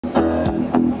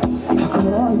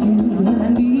without you, I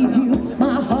need you,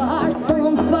 my heart's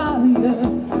on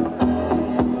fire.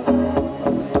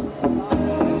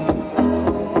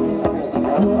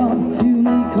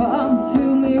 Come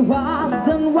to me, wild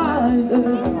and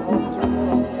wilder.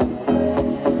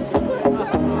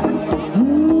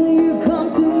 You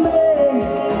come to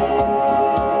me,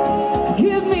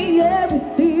 give me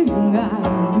everything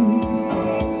I need.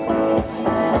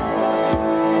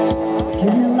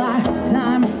 Give me a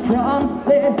lifetime of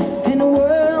promises in a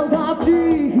world of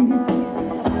dreams.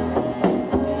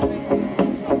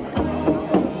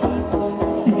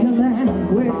 Speak a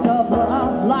language of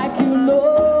love like you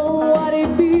know what it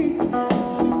means.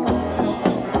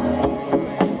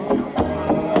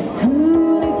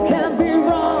 Good, it can't be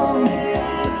wrong.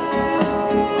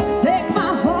 Take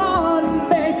my heart and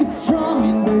make it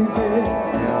strong, baby.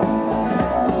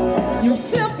 You're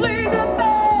simply the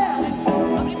man,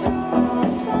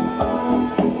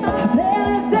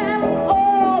 better than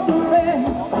all the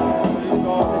rest,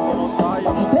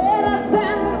 better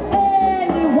than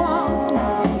anyone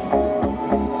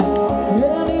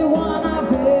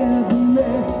I've ever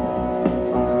met.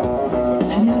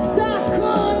 And you're stuck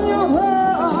on your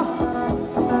heart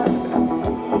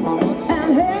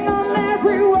and hang on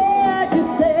every word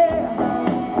you say.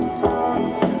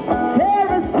 Tear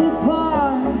us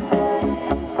apart,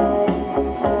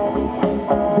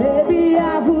 baby,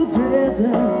 I would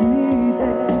rather